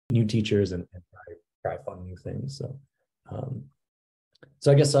new teachers and try fun new things.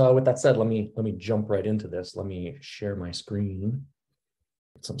 So I guess with that said, let me jump right into this. Let me share my screen,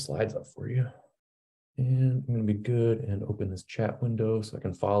 put some slides up for you. And I'm going to be good and open this chat window so I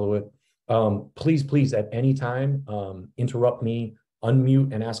can follow it. Please, at any time, interrupt me,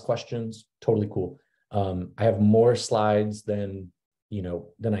 unmute and ask questions. Totally cool. I have more slides than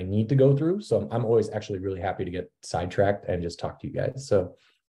I need to go through. So I'm always actually really happy to get sidetracked and just talk to you guys. So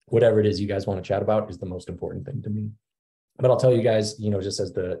whatever it is you guys want to chat about is the most important thing to me. But I'll tell you guys, just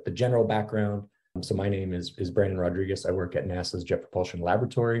as the general background. So my name is Brandon Rodriguez. I work at NASA's Jet Propulsion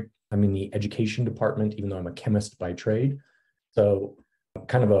Laboratory. I'm in the education department, even though I'm a chemist by trade. So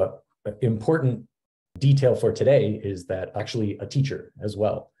kind of an important detail for today is that I'm actually a teacher as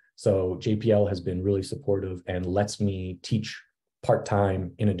well. So JPL has been really supportive and lets me teach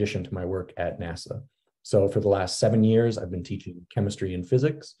part-time in addition to my work at NASA. So for the last 7 years, I've been teaching chemistry and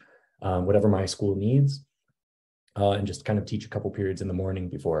physics, whatever my school needs, and just kind of teach a couple periods in the morning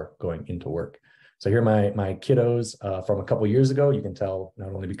before going into work. So here are my kiddos from a couple years ago. You can tell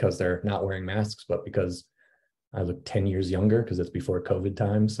not only because they're not wearing masks, but because I look 10 years younger because it's before COVID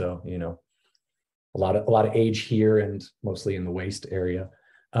time. So, a lot of age here and mostly in the waist area.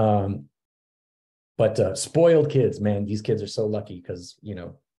 But spoiled kids, man, these kids are so lucky because,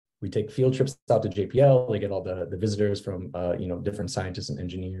 we take field trips out to JPL. They get all the visitors from, different scientists and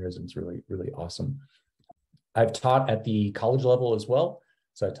engineers. And it's really, really awesome. I've taught at the college level as well.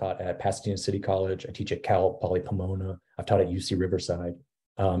 So I taught at Pasadena City College. I teach at Cal Poly Pomona. I've taught at UC Riverside,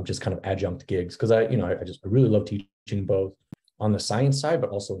 just kind of adjunct gigs because I really love teaching both on the science side, but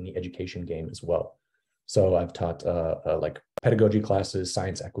also in the education game as well. So I've taught like pedagogy classes,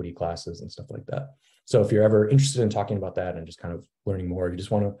 science equity classes, and stuff like that. So if you're ever interested in talking about that and just kind of learning more, you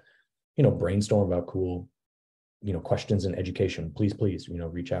just want to, brainstorm about cool, questions in education, please,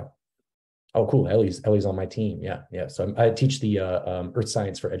 reach out. Oh, cool. Ellie's on my team. Yeah. So I teach the Earth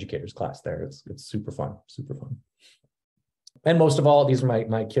Science for Educators class there. It's super fun. And most of all, these are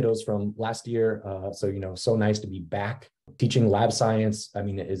my kiddos from last year. So nice to be back teaching lab science. I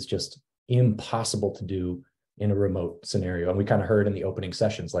mean, it's just impossible to do in a remote scenario. And we kind of heard in the opening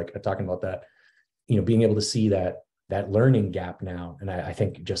sessions, like talking about that, being able to see that learning gap now. And I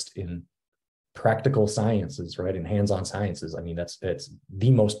think just in practical sciences, right, and hands-on sciences, I mean, it's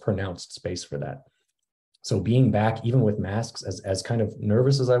the most pronounced space for that. So being back, even with masks, as kind of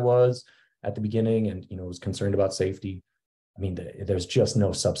nervous as I was at the beginning and, was concerned about safety, I mean, there's just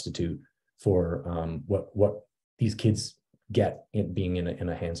no substitute for what these kids get in being in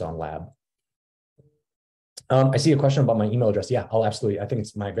a hands-on lab. I see a question about my email address. Yeah, I'll absolutely. I think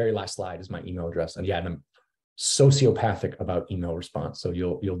it's my very last slide is my email address. And yeah, and I'm sociopathic about email response. So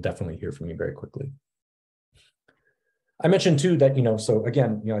you'll definitely hear from me very quickly. I mentioned too that, so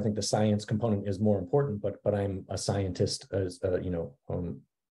again, I think the science component is more important, but I'm a scientist as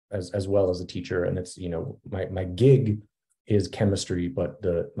well as a teacher. And it's, my gig is chemistry, but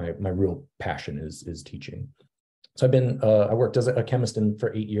my real passion is teaching. So I worked as a chemist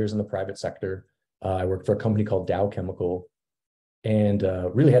for 8 years in the private sector. I worked for a company called Dow Chemical and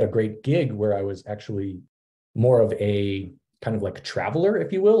really had a great gig where I was actually more of a kind of like traveler,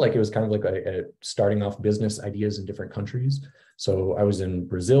 if you will. Like it was kind of like a starting off business ideas in different countries. So I was in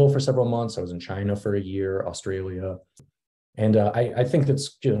Brazil for several months. I was in China for a year, Australia. And I think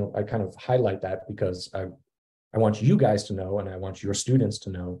that's, I kind of highlight that because I want you guys to know, and I want your students to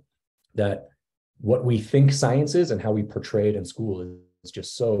know that what we think science is and how we portray it in school is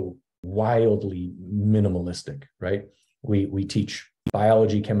just so wildly minimalistic, right? We teach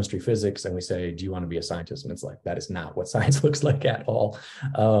biology, chemistry, physics, and we say, do you want to be a scientist? And it's like, that is not what science looks like at all.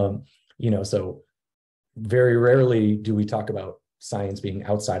 So very rarely do we talk about science being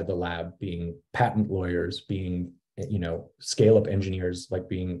outside of the lab, being patent lawyers, being, scale up engineers, like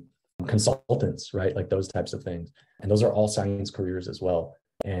being consultants, right? Like those types of things. And those are all science careers as well.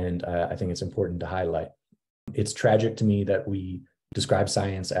 And I think it's important to highlight. It's tragic to me that we describe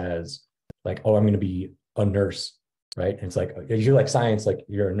science as like, oh, I'm going to be a nurse, right? And it's like, if you're like science, like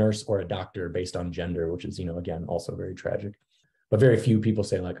you're a nurse or a doctor based on gender, which is, again, also very tragic. But very few people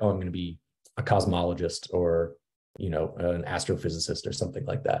say like, oh, I'm going to be a cosmologist or, an astrophysicist or something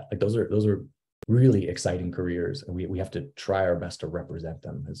like that. Like those are really exciting careers. And we have to try our best to represent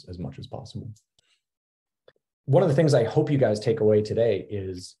them as much as possible. One of the things I hope you guys take away today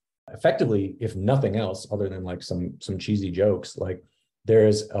is effectively, if nothing else, other than like some cheesy jokes, like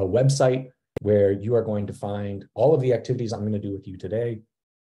there's a website where you are going to find all of the activities I'm going to do with you today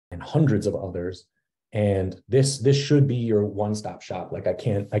and hundreds of others. And this should be your one-stop shop. Like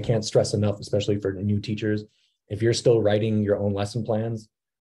I can't stress enough, especially for new teachers. If you're still writing your own lesson plans,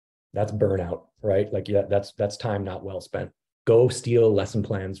 That's burnout, right? Like, yeah, that's time not well spent. Go steal lesson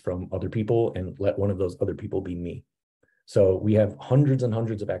plans from other people and let one of those other people be me. So we have hundreds and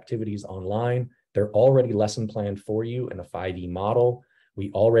hundreds of activities online. They're already lesson planned for you in a 5E model.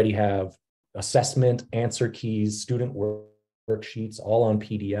 We already have assessment, answer keys, student worksheets, all on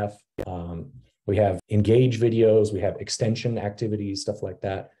PDF. We have engage videos, we have extension activities, stuff like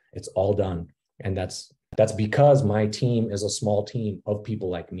that. It's all done. And that's because my team is a small team of people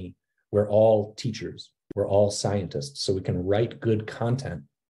like me. We're all teachers, we're all scientists, so we can write good content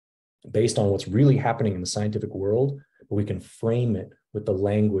based on what's really happening in the scientific world, but we can frame it with the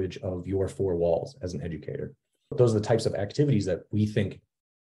language of your four walls as an educator. Those are the types of activities that we think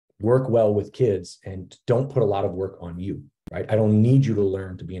work well with kids and don't put a lot of work on you, right? I don't need you to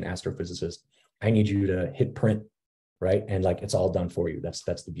learn to be an astrophysicist. I need you to hit print, right? And like, it's all done for you. That's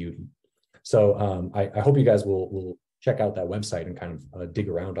the beauty. So I hope you guys will check out that website and kind of dig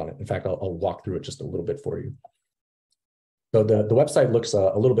around on it. In fact, I'll walk through it just a little bit for you. So the website looks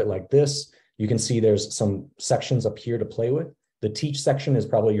a little bit like this. You can see there's some sections up here to play with. The teach section is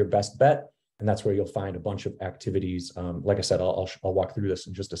probably your best bet, and that's where you'll find a bunch of activities. Like I said, I'll walk through this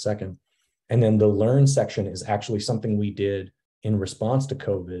in just a second. And then the learn section is actually something we did in response to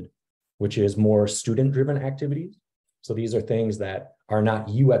COVID, which is more student-driven activities. So these are things that are not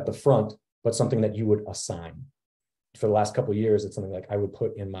you at the front, but something that you would assign. For the last couple of years, it's something like I would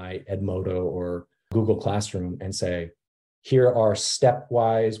put in my Edmodo or Google Classroom and say, here are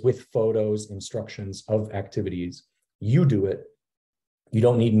stepwise with photos, instructions of activities. You do it. You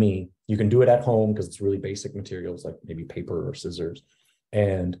don't need me. You can do it at home because it's really basic materials like maybe paper or scissors,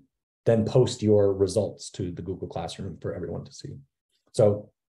 and then post your results to the Google Classroom for everyone to see.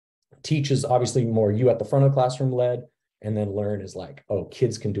 So teach is obviously more you at the front of the classroom led, and then learn is like, oh,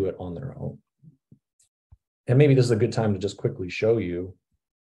 kids can do it on their own. And maybe this is a good time to just quickly show you.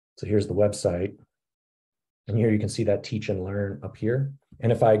 So here's the website. And here you can see that teach and learn up here.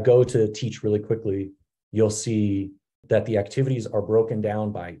 And if I go to teach really quickly, you'll see that the activities are broken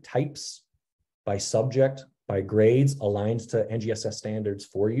down by types, by subject, by grades, aligned to NGSS standards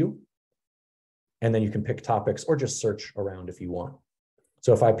for you. And then you can pick topics or just search around if you want.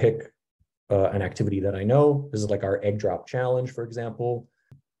 So if I pick an activity that I know, this is like our egg drop challenge, for example,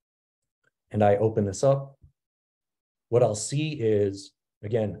 and I open this up, what I'll see is,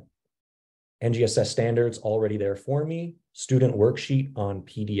 again, NGSS standards already there for me, student worksheet on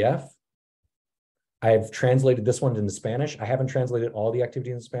PDF. I've translated this one into Spanish. I haven't translated all the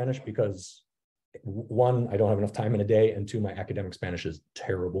activities in Spanish because one, I don't have enough time in a day, and two, my academic Spanish is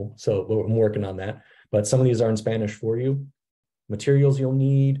terrible. So I'm working on that. But some of these are in Spanish for you. Materials you'll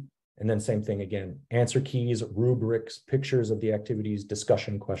need, and then same thing again, answer keys, rubrics, pictures of the activities,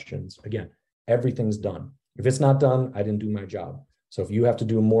 discussion questions. Again, everything's done. If it's not done, I didn't do my job. So if you have to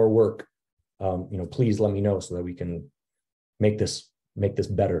do more work, please let me know so that we can make this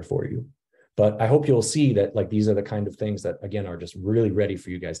better for you. But I hope you'll see that like these are the kind of things that, again, are just really ready for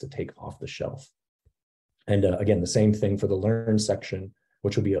you guys to take off the shelf. And again, the same thing for the learn section,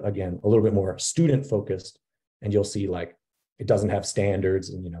 which will be, again, a little bit more student focused. And you'll see like, it doesn't have standards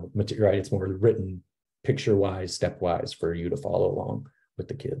and, right? It's more written picture-wise, stepwise for you to follow along with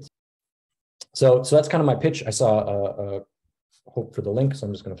the kids. So that's kind of my pitch. I saw a hope for the link, so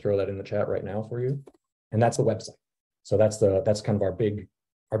I'm just going to throw that in the chat right now for you. And that's the website. So that's kind of our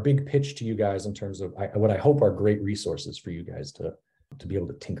big pitch to you guys in terms of what I hope are great resources for you guys to be able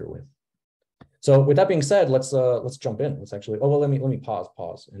to tinker with. So with that being said, let's jump in. Let's actually, let me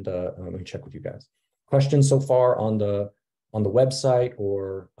pause and let me check with you guys. Questions so far on the website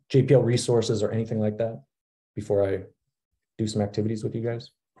or JPL resources or anything like that before I do some activities with you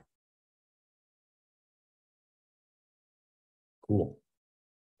guys? Cool.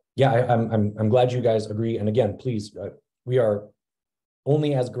 Yeah, I'm glad you guys agree. And again, please, we are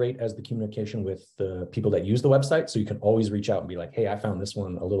only as great as the communication with the people that use the website. So you can always reach out and be like, hey, I found this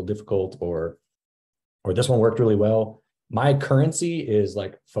one a little difficult, or this one worked really well. My currency is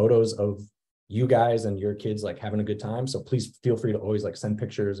like photos of you guys and your kids like having a good time. So please feel free to always like send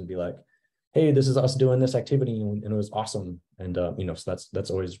pictures and be like, hey, this is us doing this activity and it was awesome. And so that's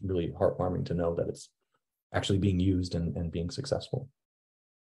always really heartwarming to know that it's actually being used and being successful.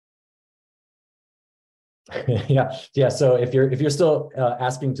 yeah. So if you're still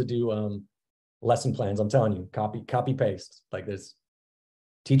asking to do lesson plans, I'm telling you, copy paste. Like this,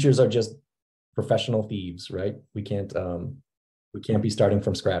 teachers are just professional thieves, right? We can't be starting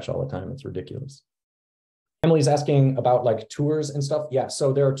from scratch all the time. It's ridiculous. Emily's asking about like tours and stuff. Yeah,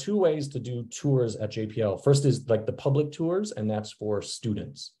 so there are two ways to do tours at JPL. First is like the public tours, and that's for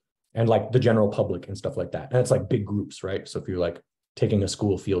students and like the general public and stuff like that. And it's like big groups, right? So if you're like taking a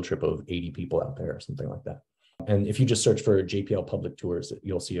school field trip of 80 people out there or something like that. And if you just search for JPL public tours,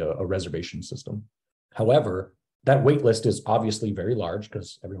 you'll see a reservation system. However, that wait list is obviously very large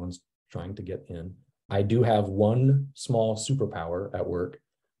because everyone's trying to get in. I do have one small superpower at work,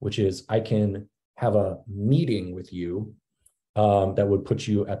 which is I can have a meeting with you that would put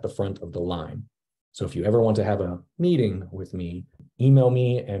you at the front of the line. So if you ever want to have a meeting with me, email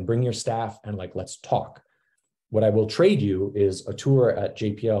me and bring your staff and like, let's talk. What I will trade you is a tour at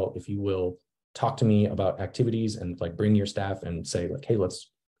JPL if you will talk to me about activities and like bring your staff and say like, hey,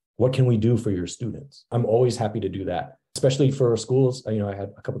 what can we do for your students? I'm always happy to do that, especially for schools. I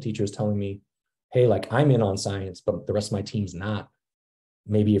had a couple of teachers telling me, hey, like I'm in on science, but the rest of my team's not.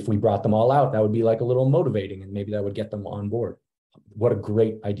 Maybe if we brought them all out, that would be like a little motivating and maybe that would get them on board. What a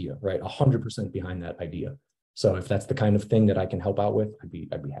great idea, right? 100% behind that idea. So if that's the kind of thing that I can help out with, I'd be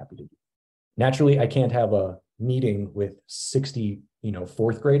happy to do. Naturally, I can't have a meeting with 60,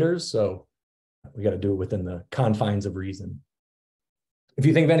 fourth graders. So we got to do it within the confines of reason. If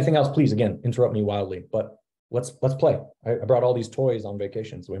you think of anything else, please, again, interrupt me wildly, but let's play. I brought all these toys on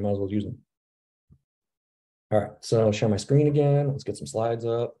vacation, so we might as well use them. All right, so I'll share my screen again. Let's get some slides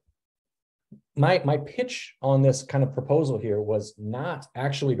up. My pitch on this kind of proposal here was not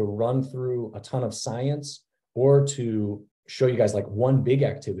actually to run through a ton of science or to show you guys like one big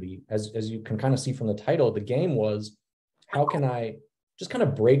activity. As you can kind of see from the title, the game was, how can I just kind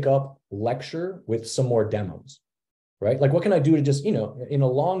of break up lecture with some more demos, right? Like what can I do to just, in a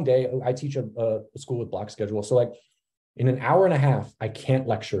long day, I teach a school with block schedule. So like in an hour and a half, I can't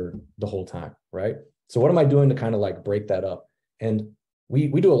lecture the whole time, right? So what am I doing to kind of like break that up? And we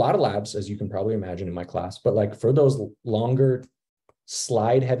do a lot of labs, as you can probably imagine in my class, but like for those longer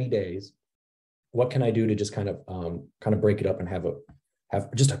slide heavy days, what can I do to just kind of break it up and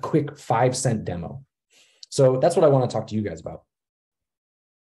have just a quick 5-cent demo? So that's what I want to talk to you guys about.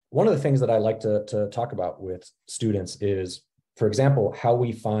 One of the things that I like to talk about with students is, for example, how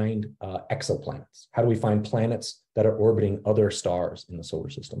we find exoplanets. How do we find planets that are orbiting other stars in the solar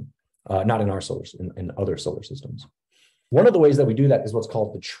system? Not in our solar system, in other solar systems. One of the ways that we do that is what's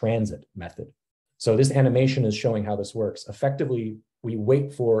called the transit method. So this animation is showing how this works. Effectively, we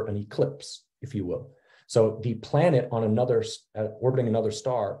wait for an eclipse, if you will. So the planet on orbiting another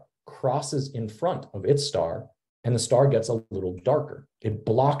star crosses in front of its star, and the star gets a little darker. It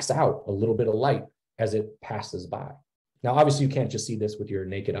blocks out a little bit of light as it passes by. Now, obviously, you can't just see this with your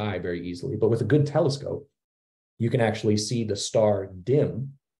naked eye very easily, but with a good telescope, you can actually see the star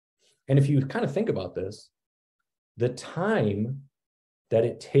dim. And if you kind of think about this, the time that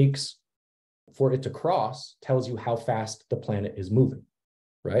it takes for it to cross tells you how fast the planet is moving,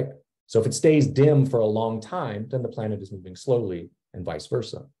 right? So if it stays dim for a long time, then the planet is moving slowly and vice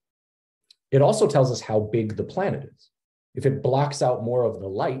versa. It also tells us how big the planet is. If it blocks out more of the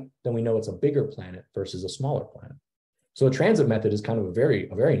light, then we know it's a bigger planet versus a smaller planet. So the transit method is kind of a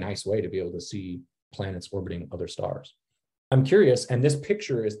very nice way to be able to see planets orbiting other stars. I'm curious, and this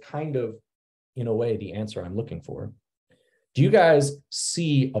picture is kind of, in a way, the answer I'm looking for. Do you guys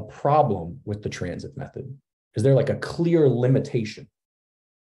see a problem with the transit method? Is there like a clear limitation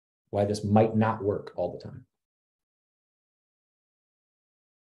why this might not work all the time?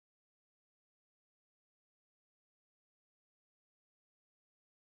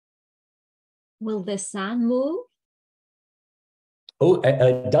 Will the sun move? Oh,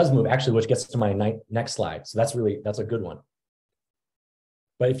 it does move, actually, which gets to my next slide. So that's a good one.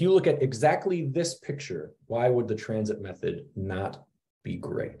 But if you look at exactly this picture, why would the transit method not be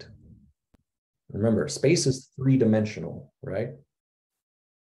great? Remember, space is 3-dimensional, right?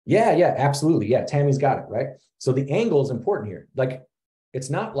 Yeah, absolutely. Yeah, Tammy's got it, right? So the angle is important here. Like, it's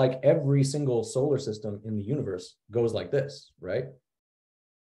not like every single solar system in the universe goes like this, right?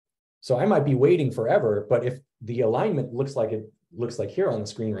 So I might be waiting forever, but if the alignment looks like here on the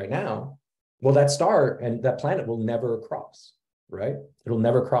screen right now, well, that star and that planet will never cross, right? It'll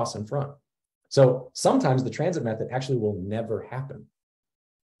never cross in front. So sometimes the transit method actually will never happen.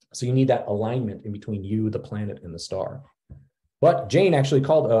 So you need that alignment in between you, the planet, and the star. But Jane actually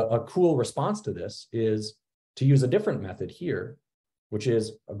called a cool response to this is to use a different method here, which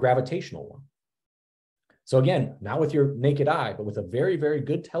is a gravitational one. So again, not with your naked eye, but with a very, very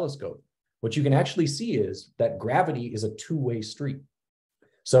good telescope, what you can actually see is that gravity is a two-way street.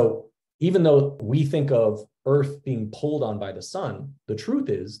 So even though we think of Earth being pulled on by the sun, the truth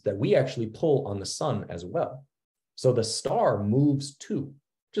is that we actually pull on the sun as well. So the star moves too,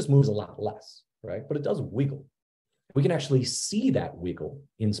 just moves a lot less, right? But it does wiggle. We can actually see that wiggle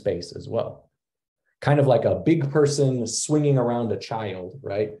in space as well. Kind of like a big person swinging around a child,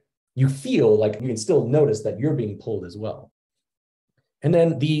 right? You feel like you can still notice that you're being pulled as well. And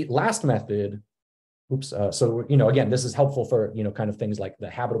then the last method, so, again, this is helpful for, kind of things like the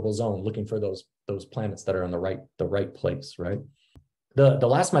habitable zone, looking for those planets that are in the right place, right? The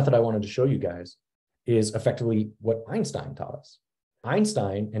last method I wanted to show you guys is effectively what Einstein taught us.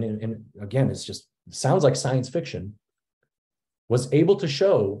 Einstein, and again, it's just sounds like science fiction, was able to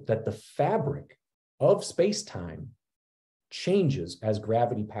show that the fabric of space-time changes as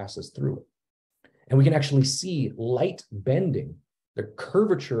gravity passes through it. And we can actually see light bending, the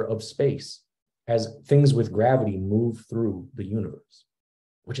curvature of space as things with gravity move through the universe,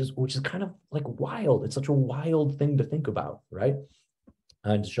 which is kind of like wild. It's such a wild thing to think about, right?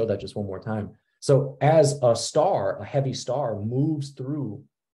 And to show that just one more time. So as a heavy star moves through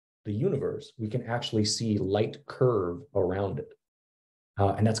the universe, we can actually see light curve around it.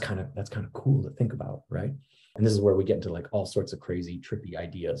 And that's kind of cool to think about, right? And this is where we get into like all sorts of crazy, trippy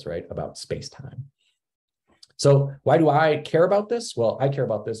ideas, right, about space-time. So why do I care about this? Well, I care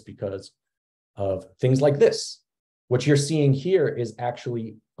about this because of things like this. What you're seeing here is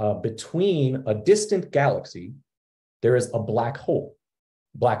actually between a distant galaxy, there is a black hole.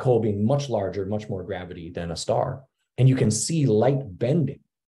 Black hole being much larger, much more gravity than a star. And you can see light bending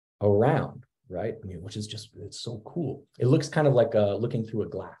around, right? I mean, which is just, it's so cool. It looks kind of like looking through a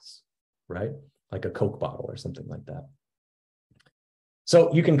glass, right? Like a Coke bottle or something like that.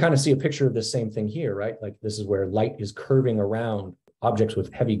 So you can kind of see a picture of the same thing here, right? Like this is where light is curving around objects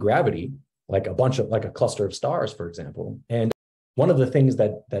with heavy gravity, like a cluster of stars, for example. And one of the things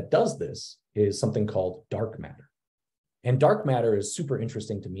that does this is something called dark matter. And dark matter is super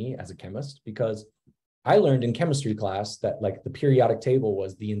interesting to me as a chemist because I learned in chemistry class that like the periodic table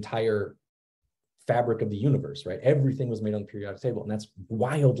was the entire fabric of the universe, right? Everything was made on the periodic table, and that's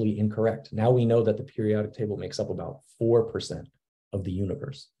wildly incorrect. Now we know that the periodic table makes up about 4% of the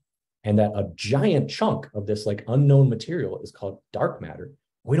universe, and that a giant chunk of this like unknown material is called dark matter.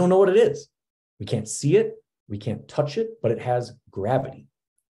 We don't know what it is. We can't see it, we can't touch it, but it has gravity.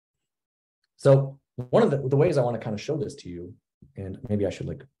 So one of the ways I want to kind of show this to you, and maybe I should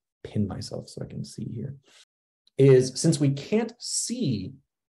like pin myself so I can see here, is since we can't see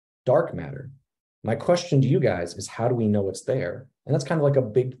dark matter, my question to you guys is how do we know it's there? And that's kind of like a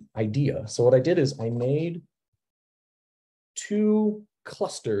big idea. So what I did is I made two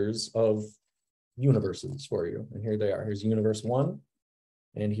clusters of universes for you. And here they are. Here's universe 1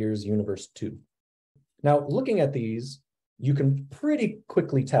 and here's universe 2. Now, looking at these, you can pretty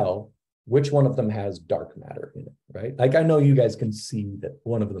quickly tell which one of them has dark matter in it, right? Like I know you guys can see that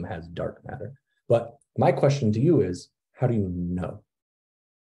one of them has dark matter, but my question to you is, how do you know?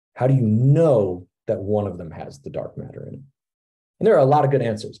 How do you know that one of them has the dark matter in it? And there are a lot of good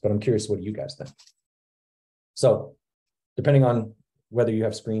answers, but I'm curious, what do you guys think? So depending on whether you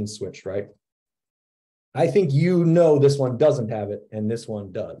have screens switched, right? I think you know this one doesn't have it and this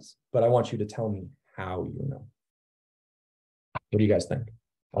one does, but I want you to tell me how you know. What do you guys think?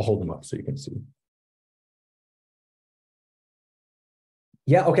 I'll hold them up so you can see.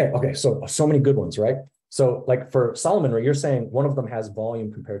 Yeah, okay. So many good ones, right? So like for Solomon, you're saying one of them has volume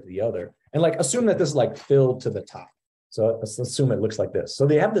compared to the other. And like assume that this is like filled to the top. So let's assume it looks like this. So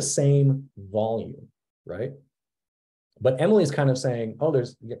they have the same volume, right? But Emily's kind of saying, oh,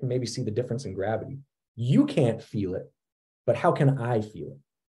 you can maybe see the difference in gravity. You can't feel it, but how can I feel it?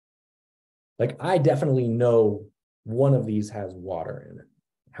 Like I definitely know one of these has water in it.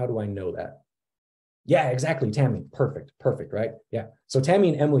 How do I know that? Yeah, exactly, Tammy. Perfect, right? Yeah. So Tammy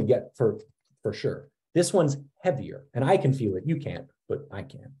and Emily get for sure. This one's heavier, and I can feel it. You can't, but I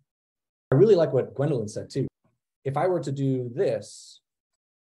can. I really like what Gwendolyn said too. If I were to do this,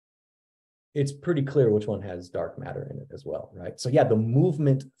 it's pretty clear which one has dark matter in it as well, right? So yeah, the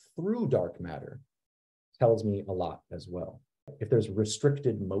movement through dark matter tells me a lot as well. If there's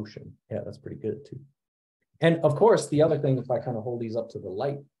restricted motion, yeah, that's pretty good too. And of course, the other thing, if I kind of hold these up to the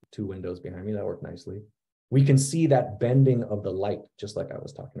light, two windows behind me, that work nicely. We can see that bending of the light, just like I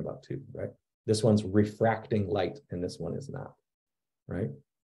was talking about too, right? This one's refracting light and this one is not, right?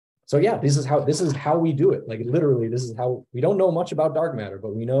 So yeah, this is how we do it. Like literally, this is how, we don't know much about dark matter,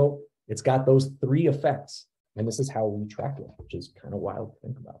 but we know it's got those 3 effects. And this is how we track it, which is kind of wild to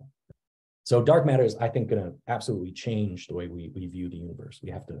think about. So dark matter is, I think, going to absolutely change the way we view the universe.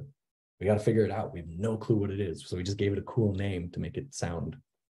 We got to figure it out. We have no clue what it is. So we just gave it a cool name to make it sound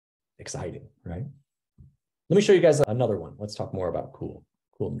exciting, right? Let me show you guys another one. Let's talk more about cool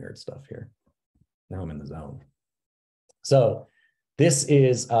nerd stuff here. Now I'm in the zone. So this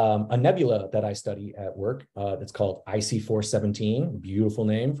is a nebula that I study at work. That's called IC417, beautiful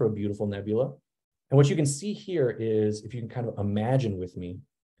name for a beautiful nebula. And what you can see here is, if you can kind of imagine with me,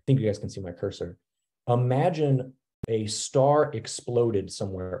 I think you guys can see my cursor. Imagine a star exploded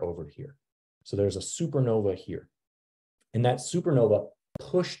somewhere over here. So there's a supernova here. And that supernova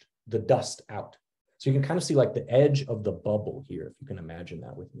pushed the dust out. So you can kind of see like the edge of the bubble here, if you can imagine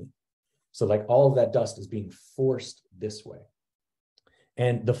that with me. So like all of that dust is being forced this way.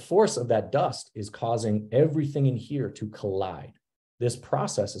 And the force of that dust is causing everything in here to collide. This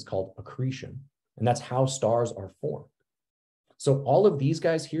process is called accretion, and that's how stars are formed. So all of these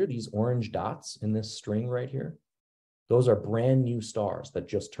guys here, these orange dots in this string right here, those are brand new stars that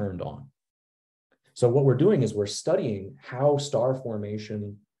just turned on. So what we're doing is we're studying how star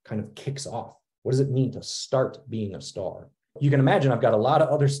formation kind of kicks off. What does it mean to start being a star? You can imagine I've got a lot of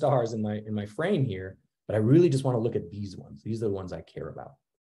other stars in my frame here, but I really just want to look at these ones. These are the ones I care about.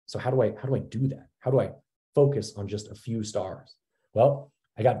 So how do I do that? How do I focus on just a few stars? Well,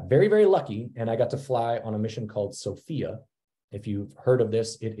 I got very, very lucky, and I got to fly on a mission called SOFIA. If you've heard of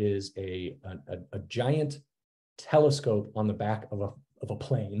this, it is a giant telescope on the back of a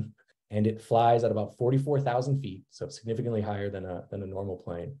plane, and it flies at about 44,000 feet, so significantly higher than a normal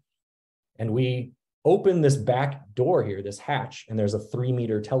plane. And we open this back door here, this hatch, and there's a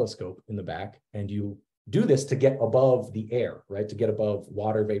 3-meter telescope in the back, and you do this to get above the air, right? To get above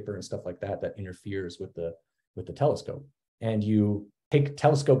water vapor and stuff like that that interferes with the telescope. And you take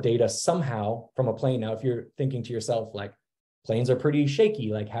telescope data somehow from a plane. Now, if you're thinking to yourself, like, planes are pretty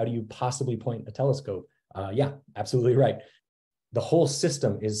shaky, like how do you possibly point a telescope? Yeah, absolutely right. The whole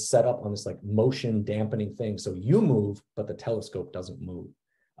system is set up on this like motion dampening thing. So you move, but the telescope doesn't move.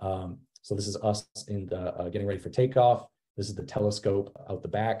 So this is us in the getting ready for takeoff. This is the telescope out the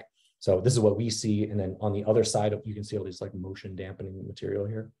back. So this is what we see. And then on the other side of, you can see all these like motion dampening material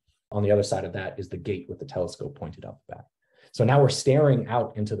here. On the other side of that is the gate with the telescope pointed out the back. So now we're staring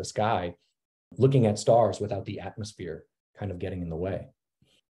out into the sky, looking at stars without the atmosphere kind of getting in the way.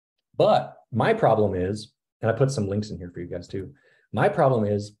 But my problem is, and I put some links in here for you guys too. My problem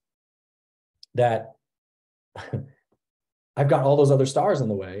is that I've got all those other stars in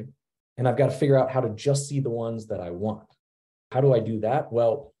the way, and I've got to figure out how to just see the ones that I want. How do I do that?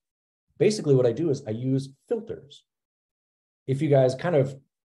 Well, basically what I do is I use filters. If you guys kind of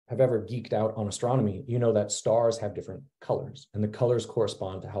have ever geeked out on astronomy, you know that stars have different colors, and the colors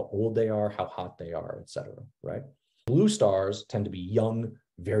correspond to how old they are, how hot they are, et cetera, right? Blue stars tend to be young,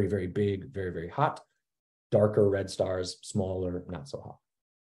 very, very big, very, very hot. Darker red stars, smaller, not so hot.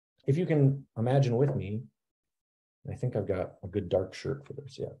 If you can imagine with me, I think I've got a good dark shirt for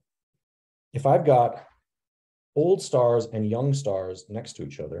this, yeah. If I've got old stars and young stars next to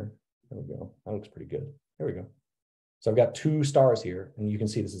each other, there we go, that looks pretty good. There we go. So I've got 2 stars here, and you can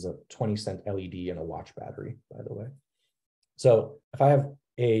see this is a 20-cent LED and a watch battery, by the way. So if I have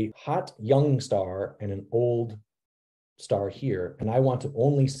a hot young star and an old star here, and I want to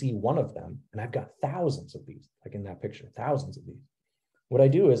only see one of them, and I've got thousands of these, like in that picture, thousands of these. What I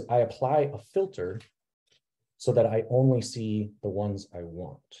do is I apply a filter so that I only see the ones I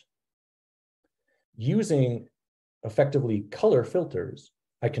want. Using effectively color filters,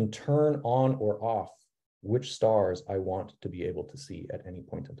 I can turn on or off which stars I want to be able to see at any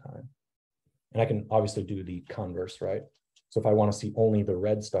point in time. And I can obviously do the converse, right? So if I want to see only the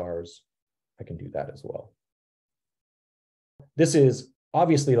red stars, I can do that as well. This is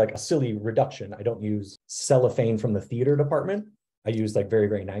obviously like a silly reduction. I don't use cellophane from the theater department. I use like very,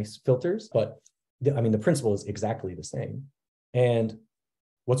 very nice filters, but I mean, the principle is exactly the same. And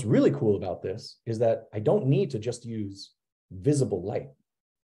what's really cool about this is that I don't need to just use visible light.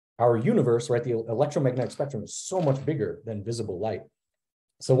 Our universe, right, the electromagnetic spectrum is so much bigger than visible light.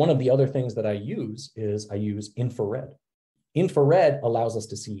 So one of the other things that I use is I use infrared. Infrared allows us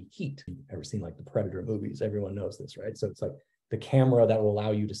to see heat. You've ever seen like the Predator movies? Everyone knows this, right? So it's like the camera that will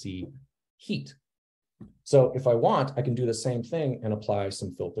allow you to see heat. So if I want, I can do the same thing and apply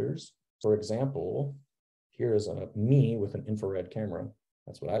some filters. For example, here is me with an infrared camera.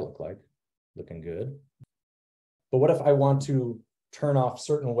 That's what I look like, looking good. But what if I want to turn off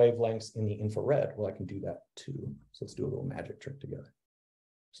certain wavelengths in the infrared? Well, I can do that too. So let's do a little magic trick together.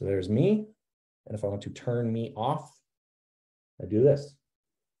 So there's me. And if I want to turn me off, I do this.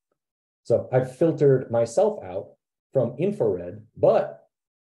 So I've filtered myself out from infrared, but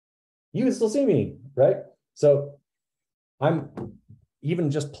you can still see me, right? So I'm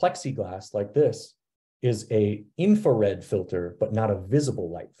even just plexiglass like this is a infrared filter, but not a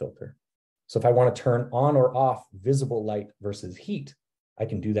visible light filter. So if I want to turn on or off visible light versus heat, I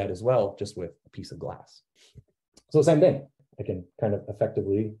can do that as well, just with a piece of glass. So same thing, I can kind of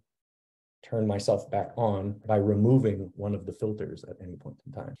effectively turn myself back on by removing one of the filters at any point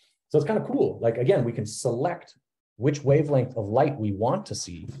in time. So it's kind of cool. Like, again, we can select which wavelength of light we want to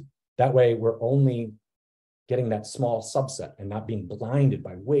see. That way we're only getting that small subset and not being blinded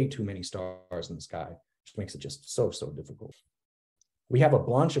by way too many stars in the sky, which makes it just so difficult. We have a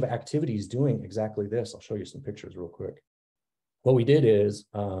bunch of activities doing exactly this. I'll show you some pictures real quick. What we did is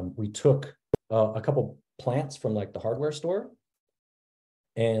we took a couple plants from like the hardware store,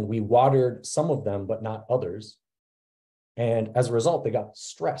 and we watered some of them, but not others. And as a result, they got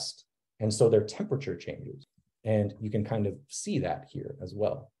stressed. And so their temperature changes. And you can kind of see that here as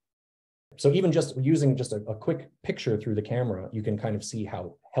well. So even just using just a quick picture through the camera, you can kind of see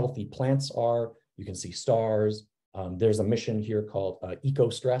how healthy plants are. You can see stars. There's a mission here called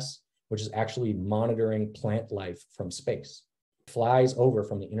EcoStress, which is actually monitoring plant life from space. It flies over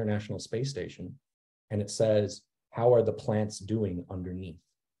from the International Space Station, and it says, how are the plants doing underneath?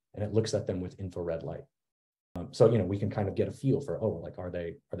 And it looks at them with infrared light. So, we can kind of get a feel for, like, are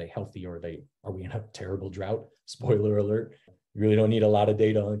they healthy, or are we in a terrible drought? Spoiler alert. You really don't need a lot of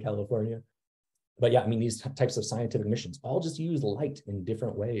data on California. But yeah, these types of scientific missions all just use light in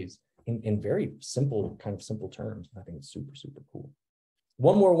different ways in very simple terms. I think it's super cool.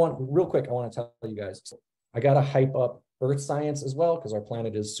 One real quick, I want to tell you guys, I got to hype up Earth science as well, because our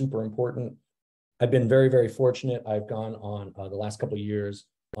planet is super important. I've been very fortunate. I've gone on the last couple of years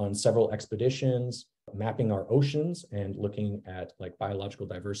on several expeditions, mapping our oceans and looking at like biological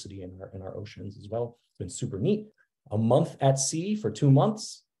diversity in our oceans as well. It's been super neat. A month at sea for 2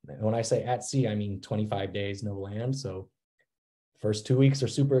 months. And when I say at sea, I mean 25 days, no land. So first 2 weeks are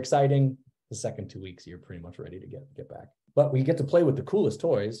super exciting. The second 2 weeks, you're pretty much ready to get back. But we get to play with the coolest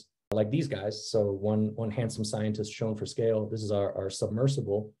toys like these guys. So one handsome scientist shown for scale. This is our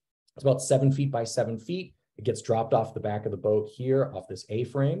submersible. It's about 7 feet by 7 feet. It gets dropped off the back of the boat here off this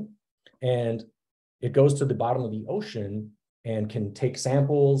A-frame. And it goes to the bottom of the ocean and can take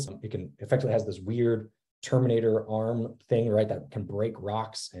samples. It can effectively has this weird Terminator arm thing, right, that can break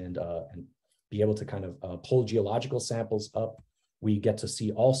rocks and be able to kind of pull geological samples up. We get to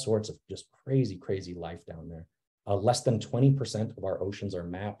see all sorts of just crazy life down there. Less than 20% of our oceans are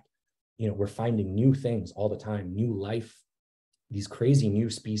mapped. We're finding new things all the time, new life, these crazy new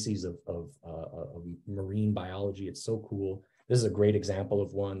species of marine biology. It's so cool. This is a great example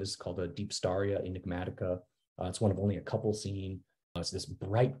of one. This is called a Deepstaria enigmatica. It's one of only a couple seen. It's this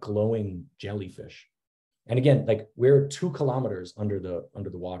bright glowing jellyfish. And again, like we're 2 kilometers under the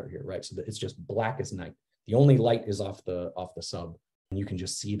water here, right? So it's just black as night. The only light is off the sub, and you can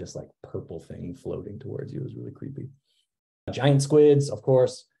just see this like purple thing floating towards you. It was really creepy. Giant squids, of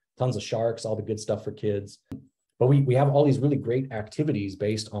course, tons of sharks, all the good stuff for kids. But we have all these really great activities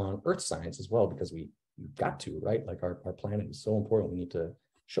based on Earth science as well, because we've got to, right? Like our planet is so important. We need to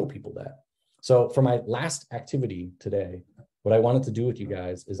show people that. So for my last activity today, what I wanted to do with you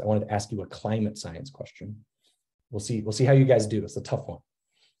guys is I wanted to ask you a climate science question. We'll see how you guys do. It's a tough one.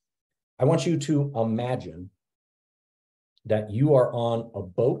 I want you to imagine that you are on a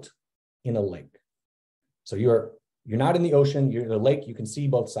boat in a lake. So you're not in the ocean, you're in a lake, you can see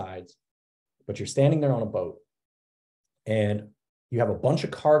both sides, but you're standing there on a boat and you have a bunch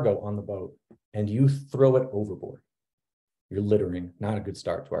of cargo on the boat and you throw it overboard. You're littering, not a good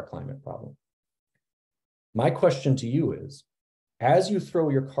start to our climate problem. My question to you is, as you throw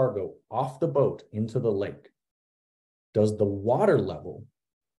your cargo off the boat into the lake, does the water level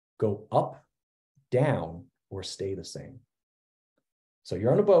go up, down, or stay the same? So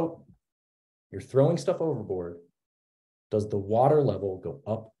you're on a boat, you're throwing stuff overboard. Does the water level go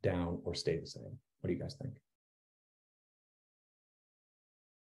up, down, or stay the same? What do you guys think?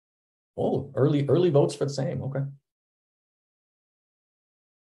 Oh, early votes for the same. Okay.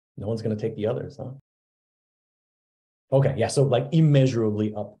 No one's going to take the others, huh? Okay, yeah, so like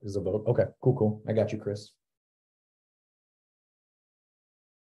immeasurably up is a vote. Okay, cool. I got you, Chris.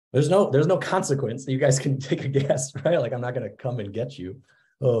 There's no consequence. You guys can take a guess, right? Like, I'm not going to come and get you.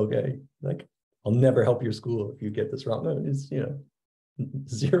 Oh, okay, like, I'll never help your school if you get this wrong. No, it's,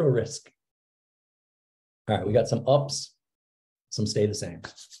 zero risk. All right, we got some ups, some stay the same.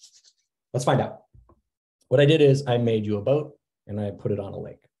 Let's find out. What I did is I made you a boat and I put it on a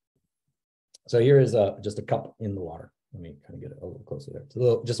lake. So here is just a cup in the water. Let me kind of get it a little closer there.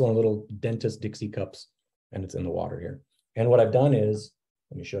 It's just one of the little dentist Dixie cups, and it's in the water here. And what I've done is,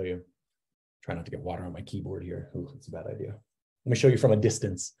 let me show you. Try not to get water on my keyboard here. Ooh, that's a bad idea. Let me show you from a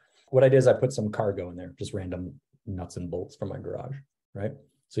distance. What I did is I put some cargo in there, just random nuts and bolts from my garage, right?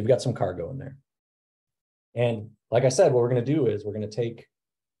 So you've got some cargo in there. And like I said, what we're going to do is we're going to take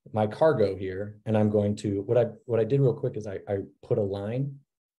my cargo here, and I'm going to, what I did real quick is I put a line,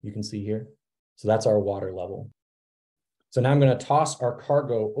 you can see here. So that's our water level. So now I'm going to toss our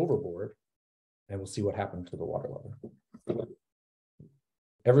cargo overboard, and we'll see what happens to the water level.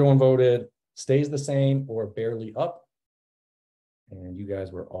 Everyone voted. stays the same or barely up. And you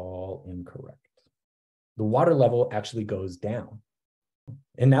guys were all incorrect. The water level actually goes down.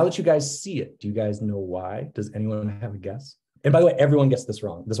 And now that you guys see it, do you guys know why? Does anyone have a guess? And by the way, everyone gets this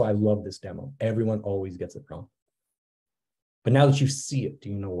wrong. That's why I love this demo. Everyone always gets it wrong. But now that you see it, do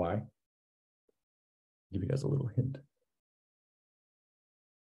you know why? I'll give you guys a little hint.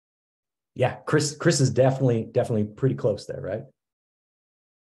 Yeah, Chris is definitely pretty close there, right?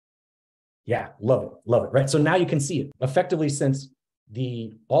 Yeah, love it, right? So now you can see it. Effectively, since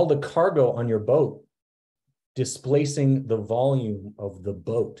all the cargo on your boat displacing the volume of the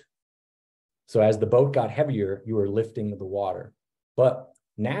boat. So as the boat got heavier, you were lifting the water. But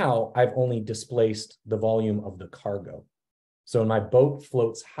now I've only displaced the volume of the cargo. So my boat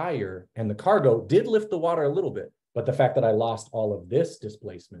floats higher and the cargo did lift the water a little bit, but the fact that I lost all of this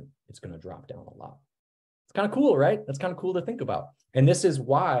displacement, it's going to drop down a lot. It's kind of cool, right? That's kind of cool to think about. And this is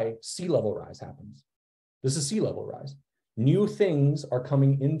why sea level rise happens. This is sea level rise. New things are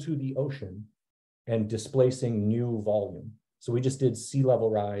coming into the ocean and displacing new volume. So we just did sea level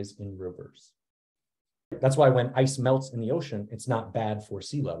rise in reverse. That's why when ice melts in the ocean, it's not bad for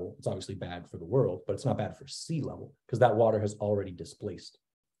sea level. It's obviously bad for the world, but it's not bad for sea level because that water has already displaced.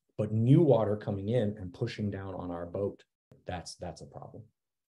 But new water coming in and pushing down on our boat, that's a problem.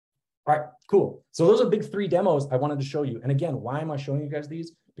 All right, cool. So those are big 3 demos I wanted to show you. And again, why am I showing you guys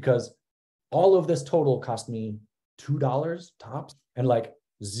these? Because all of this total cost me $2 tops and like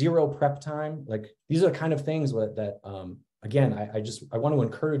 0 prep time. Like these are the kind of things that again, I want to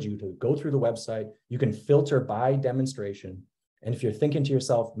encourage you to go through the website. You can filter by demonstration. And if you're thinking to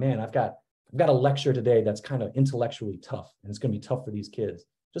yourself, man, I've got a lecture today that's kind of intellectually tough and it's going to be tough for these kids,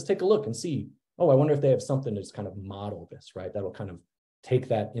 just take a look and see, oh, I wonder if they have something to just kind of model this, right? That'll kind of take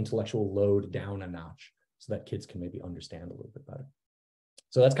that intellectual load down a notch so that kids can maybe understand a little bit better.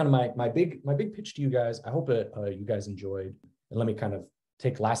 So that's kind of my big pitch to you guys. I hope that you guys enjoyed. And let me kind of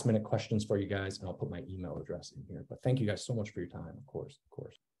take last minute questions for you guys, and I'll put my email address in here. But thank you guys so much for your time, of course.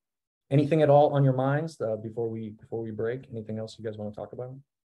 Anything at all on your minds before we break? Anything else you guys want to talk about?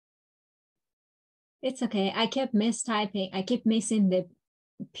 It's okay. I kept mistyping. I keep missing the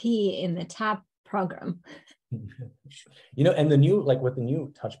P in the tab program. You know, and the new, like with the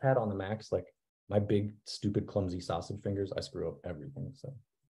new touchpad on the Macs, like my big, stupid, clumsy sausage fingers, I screw up everything. So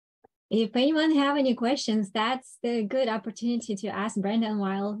if anyone have any questions, that's the good opportunity to ask Brandon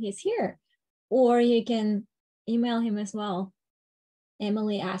while he's here. Or you can email him as well.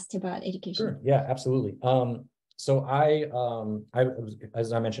 Emily asked about education. Sure. Yeah, absolutely. So I was,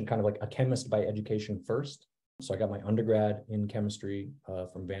 as I mentioned, kind of like a chemist by education first. So I got my undergrad in chemistry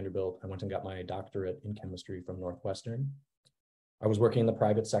from Vanderbilt. I went and got my doctorate in chemistry from Northwestern. I was working in the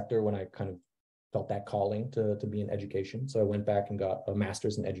private sector when I kind of felt that calling to be in education. So I went back and got a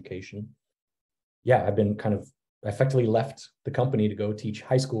master's in education. Yeah, I've been kind of effectively left the company to go teach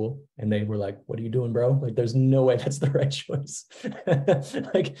high school. And they were like, what are you doing, bro? Like, there's no way that's the right choice.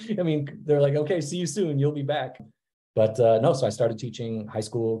 Like, I mean, they're like, okay, see you soon. You'll be back. But no, so I started teaching high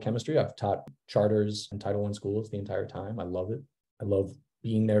school chemistry. I've taught charters and Title I schools the entire time. I love it. I love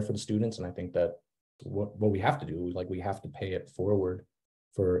being there for the students. And I think that what we have to do is like, we have to pay it forward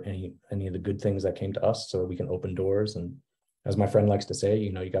for any of the good things that came to us so we can open doors. And as my friend likes to say,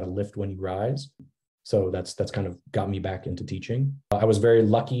 you know, you got to lift when you rise. So that's kind of got me back into teaching. I was very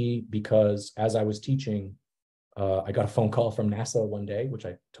lucky because as I was teaching, I got a phone call from NASA one day, which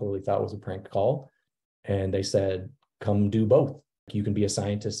I totally thought was a prank call. And they said, come do both. You can be a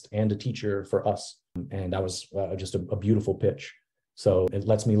scientist and a teacher for us. And that was just a beautiful pitch. So it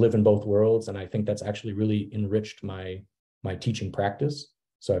lets me live in both worlds. And I think that's actually really enriched my teaching practice.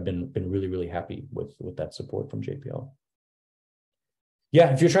 So I've been really, really happy with that support from JPL.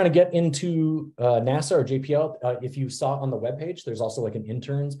 Yeah, if you're trying to get into NASA or JPL, if you saw on the webpage, there's also like an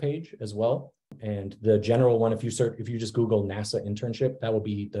interns page as well. And the general one, if you just Google NASA internship, that will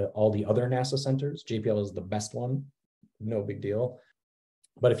be all the other NASA centers. JPL is the best one, no big deal.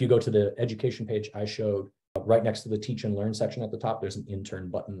 But if you go to the education page I showed, right next to the teach and learn section at the top, there's an intern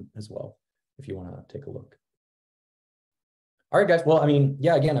button as well, if you want to take a look. All right, guys. Well, I mean,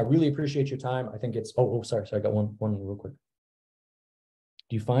 yeah, again, I really appreciate your time. I think it's, sorry, I got one real quick.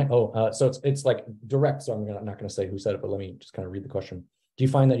 Do you find, so it's like direct, so I'm not going to say who said it, but let me just kind of read the question. Do you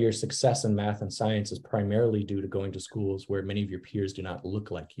find that your success in math and science is primarily due to going to schools where many of your peers do not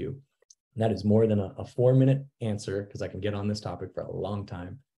look like you? And that is more than a 4-minute answer, because I can get on this topic for a long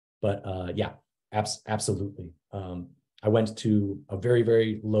time. But yeah, absolutely. I went to a very,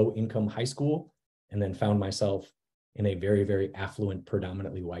 very low income high school and then found myself in a very, very affluent,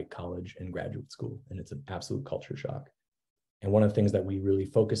 predominantly white college and graduate school. And it's an absolute culture shock. And one of the things that we really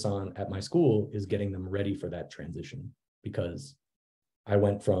focus on at my school is getting them ready for that transition, because I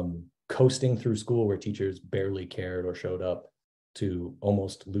went from coasting through school where teachers barely cared or showed up to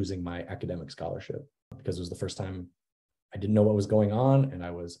almost losing my academic scholarship, because it was the first time I didn't know what was going on and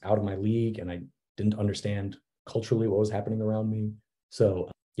I was out of my league and I didn't understand culturally what was happening around me. So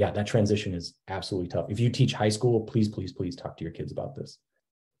yeah, that transition is absolutely tough. If you teach high school, please, please, please talk to your kids about this.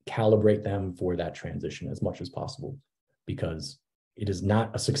 Calibrate them for that transition as much as possible, because it is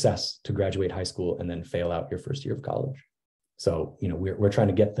not a success to graduate high school and then fail out your first year of college. So, we're trying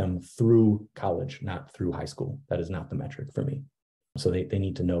to get them through college, not through high school. That is not the metric for me. So they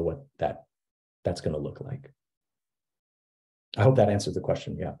need to know what that's going to look like. I hope that answers the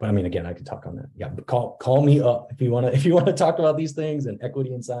question. Yeah. But I mean, again, I could talk on that. Yeah. But call me up if you want to talk about these things and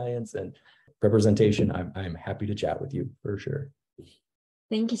equity in science and representation. I'm happy to chat with you for sure.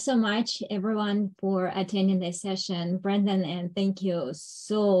 Thank you so much, everyone, for attending this session. Brendan, and thank you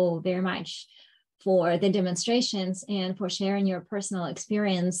so very much for the demonstrations and for sharing your personal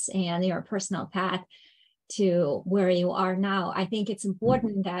experience and your personal path to where you are now. I think it's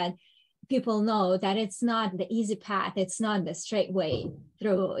important that people know that it's not the easy path. It's not the straight way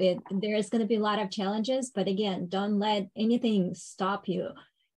through it. There's going to be a lot of challenges, but again, don't let anything stop you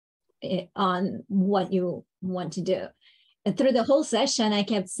on what you want to do. And through the whole session, I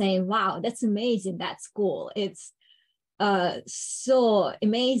kept saying, wow, that's amazing, that school. It's so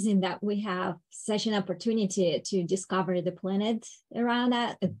amazing that we have such an opportunity to discover the planet around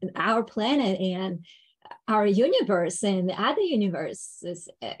our planet and our universe and the other universes.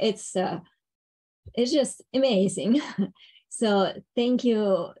 It's just amazing. So thank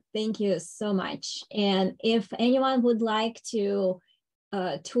you so much. And if anyone would like to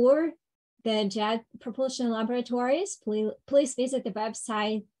tour the Jet Propulsion Laboratories, please visit the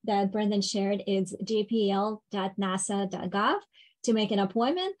website that Brendan shared. It's jpl.nasa.gov to make an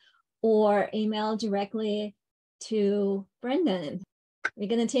appointment, or email directly to Brendan. We're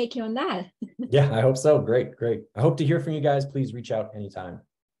going to take you on that. Yeah, I hope so. Great. I hope to hear from you guys. Please reach out anytime.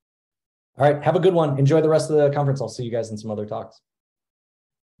 All right, have a good one. Enjoy the rest of the conference. I'll see you guys in some other talks.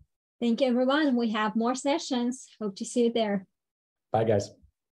 Thank you, everyone. We have more sessions. Hope to see you there. Bye, guys.